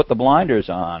going to put the blinders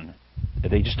on.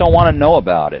 They just don't want to know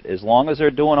about it. As long as they're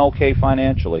doing okay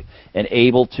financially and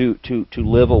able to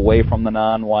live away from the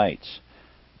non-whites.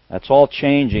 That's all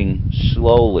changing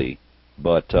slowly.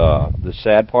 But the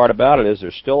sad part about it is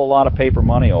there's still a lot of paper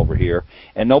money over here,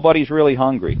 and nobody's really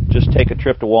hungry. Just take a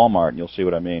trip to Walmart and you'll see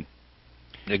what I mean.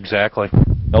 Exactly.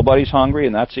 Nobody's hungry,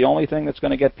 and that's the only thing that's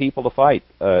going to get people to fight,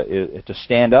 to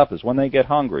stand up, is when they get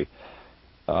hungry.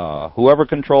 Whoever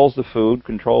controls the food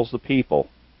controls the people.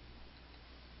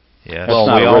 Yes. Well,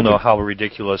 not we a all rigid- know how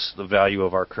ridiculous the value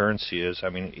of our currency is. I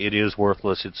mean, it is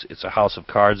worthless. It's a house of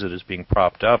cards that is being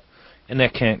propped up, and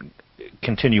that can't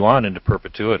continue on into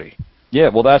perpetuity. Yeah,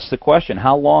 well, that's the question.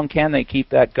 How long can they keep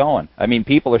that going? I mean,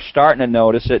 people are starting to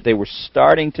notice it. They were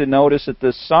starting to notice it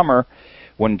this summer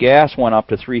when gas went up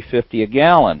to $3.50 a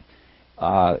gallon.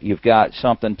 You've got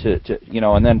something to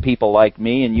and then people like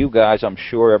me and you guys, I'm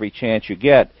sure every chance you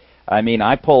get. I mean,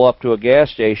 I pull up to a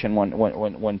gas station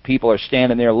when people are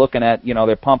standing there looking at,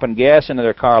 they're pumping gas into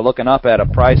their car, looking up at a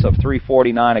price of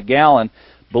 $3.49 a gallon.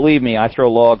 Believe me, I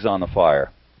throw logs on the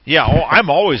fire. Yeah, I'm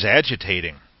always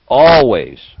agitating.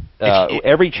 Always.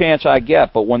 Every chance I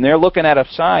get. But when they're looking at a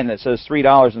sign that says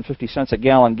 $3.50 a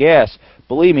gallon gas,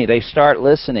 believe me, they start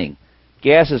listening.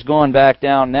 Gas is going back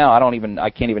down now. I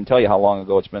can't even tell you how long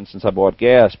ago it's been since I bought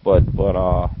gas, but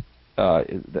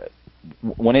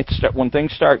when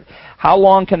things start, how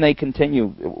long can they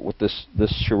continue with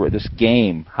this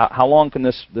game? How long can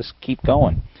this keep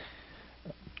going?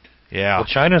 Yeah. Well,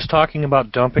 China's talking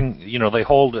about dumping. They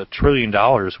hold $1 trillion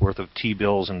worth of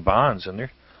T-bills and bonds, and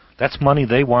that's money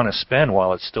they want to spend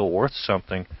while it's still worth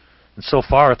something. And so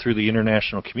far, through the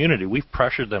international community, we've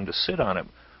pressured them to sit on it.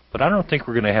 But I don't think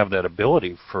we're going to have that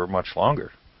ability for much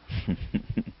longer.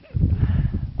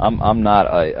 I'm not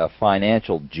a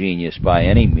financial genius by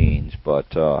any means,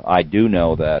 but I do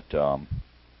know that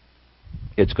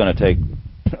it's going to take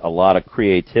a lot of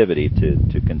creativity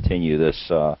to continue this,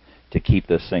 to keep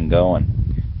this thing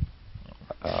going.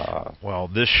 Well,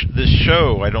 this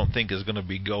show I don't think is going to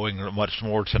be going much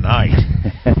more tonight.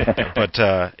 But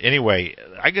anyway,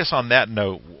 I guess on that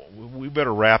note, we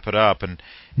better wrap it up. And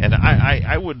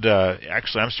I would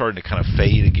actually, I'm starting to kind of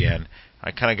fade again. I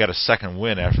kind of got a second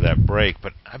wind after that break,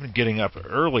 but I've been getting up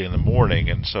early in the morning,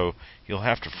 and so you'll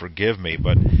have to forgive me.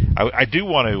 But I do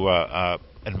want to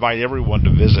invite everyone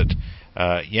to visit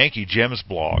Yankee Jim's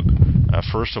blog,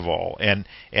 first of all, and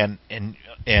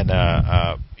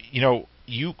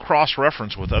you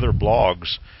cross-reference with other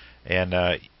blogs, and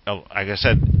like I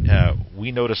said,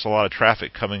 we notice a lot of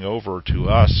traffic coming over to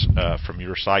us from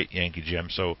your site, Yankee Jim.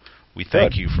 So we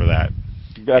thank you for that.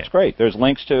 That's great. There's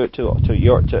links to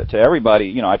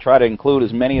everybody. I try to include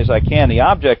as many as I can. The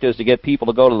object is to get people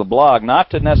to go to the blog, not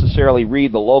to necessarily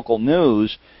read the local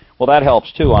news. Well, that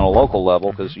helps too on a local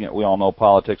level because we all know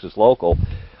politics is local.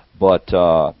 But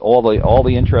all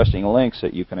the interesting links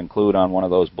that you can include on one of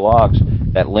those blogs,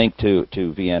 that link to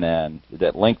VNN,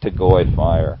 that link to Goy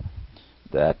Fire,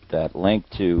 that link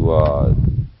to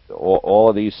all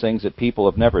of these things that people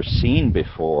have never seen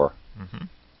before. Mm-hmm.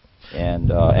 And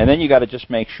then you got to just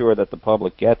make sure that the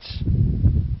public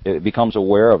becomes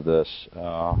aware of this.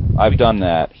 I've done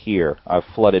that here. I've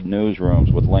flooded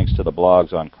newsrooms with links to the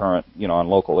blogs on current, on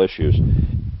local issues.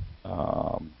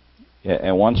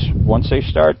 And once they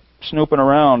start snooping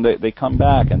around, they come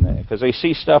back, and because they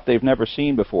see stuff they've never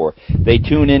seen before. They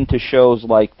tune into shows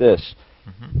like this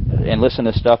and listen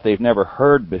to stuff they've never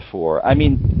heard before. I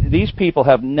mean, these people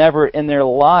have never in their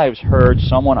lives heard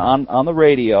someone on the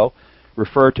radio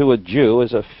refer to a Jew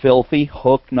as a filthy,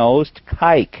 hook-nosed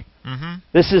kike. Mm-hmm.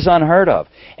 This is unheard of.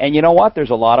 And you know what? There's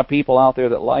a lot of people out there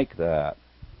that like that.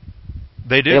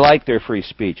 They do. They like their free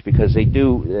speech because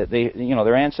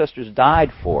their ancestors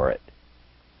died for it.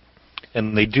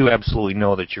 And they do absolutely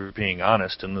know that you're being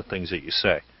honest in the things that you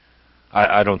say.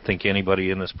 I don't think anybody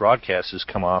in this broadcast has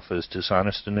come off as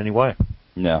dishonest in any way.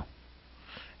 No.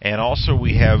 And also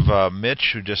we have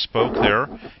Mitch, who just spoke there.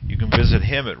 You can visit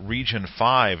him at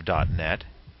region5.net.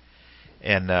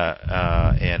 And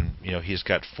he's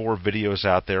got 4 videos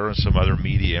out there and some other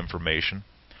media information.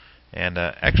 And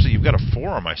actually, you've got a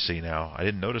forum I see now. I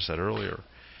didn't notice that earlier.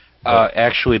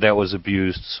 Actually, that was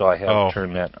abused, so I have to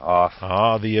turn that off.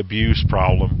 Ah, the abuse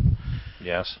problem.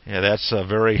 Yes. Yeah, that's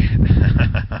very...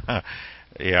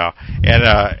 Yeah,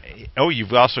 and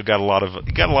you've also got a lot of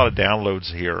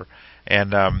downloads here,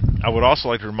 and I would also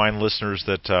like to remind listeners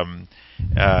that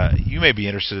you may be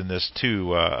interested in this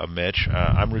too, Mitch.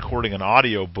 I'm recording an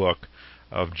audio book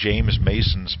of James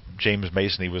Mason.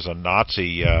 He was a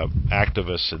Nazi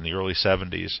activist in the early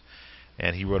 70s,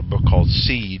 and he wrote a book called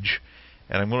Siege.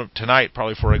 And I'm going to, tonight,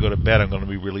 probably before I go to bed, I'm going to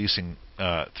be releasing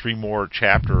 3 more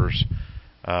chapters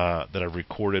that I've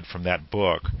recorded from that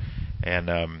book. And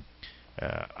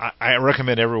I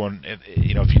recommend everyone,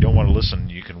 if you don't want to listen,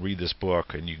 you can read this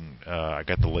book, and you can. I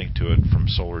got the link to it from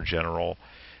Solar General,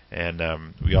 and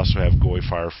we also have Goy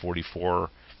Fire 44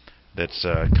 that's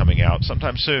coming out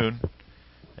sometime soon.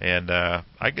 And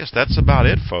I guess that's about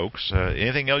it, folks.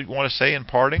 Anything else you want to say in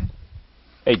parting?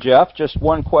 Hey, Jeff, just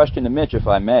one question to Mitch, if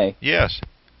I may. Yes.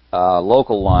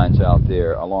 Local lines out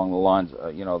there, along the lines,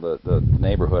 the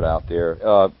neighborhood out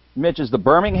there. Mitch, is the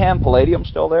Birmingham Palladium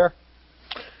still there?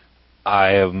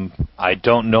 I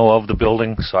don't know of the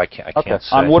building, so I can't say.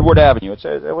 On Woodward Avenue.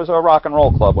 It was a rock and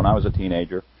roll club when I was a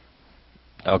teenager.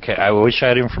 Okay, I wish I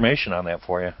had information on that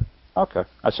for you. Okay.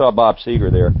 I saw Bob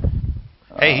Seger there.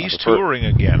 Hey, he's touring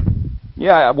again.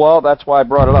 Yeah, well, that's why I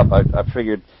brought it up. I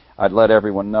figured I'd let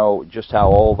everyone know just how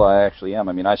old I actually am.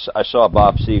 I mean, I saw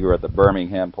Bob Seger at the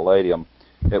Birmingham Palladium.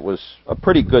 It was a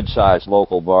pretty good-sized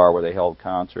local bar where they held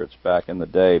concerts back in the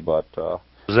day, but...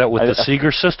 was that with the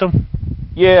Seger system?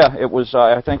 Yeah, it was.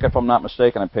 I think, if I'm not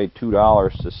mistaken, I paid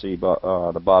 $2 to see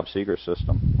the Bob Seger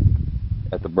system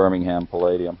at the Birmingham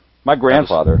Palladium. My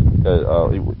grandfather,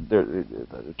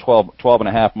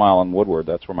 12.5 mile in Woodward,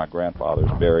 that's where my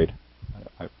grandfather's buried.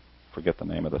 I forget the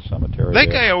name of the cemetery. That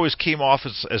guy always came off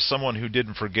as someone who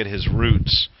didn't forget his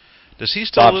roots. Does he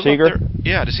still live Seger? up there?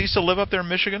 Yeah, does he still live up there in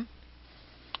Michigan?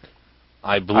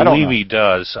 I believe he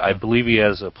does. I believe he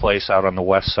has a place out on the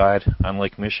west side on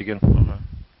Lake Michigan.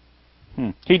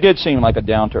 He did seem like a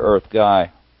down-to-earth guy.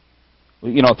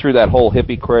 Through that whole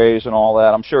hippie craze and all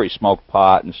that. I'm sure he smoked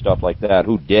pot and stuff like that.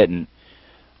 Who didn't?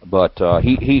 But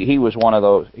he was one of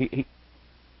those.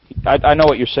 I know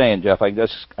what you're saying, Jeff. I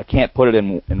can't put it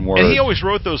in words. And he always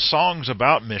wrote those songs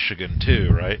about Michigan too,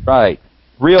 right? Right.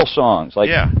 Real songs, like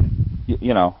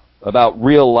about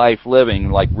real life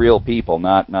living, like real people,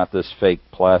 not this fake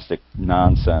plastic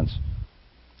nonsense.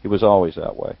 He was always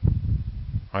that way.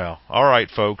 Well, all right,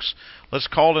 folks. Let's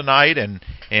call tonight, and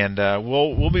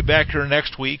we'll be back here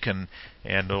next week, and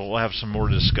we'll have some more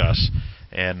to discuss,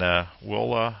 and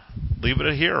we'll leave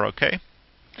it here, okay?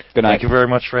 Good night. Thank you very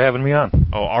much for having me on.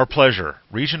 Oh, our pleasure.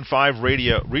 Region 5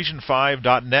 Radio,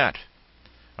 region5.net.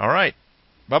 All right.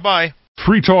 Bye-bye.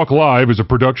 Free Talk Live is a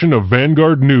production of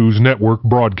Vanguard News Network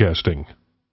Broadcasting.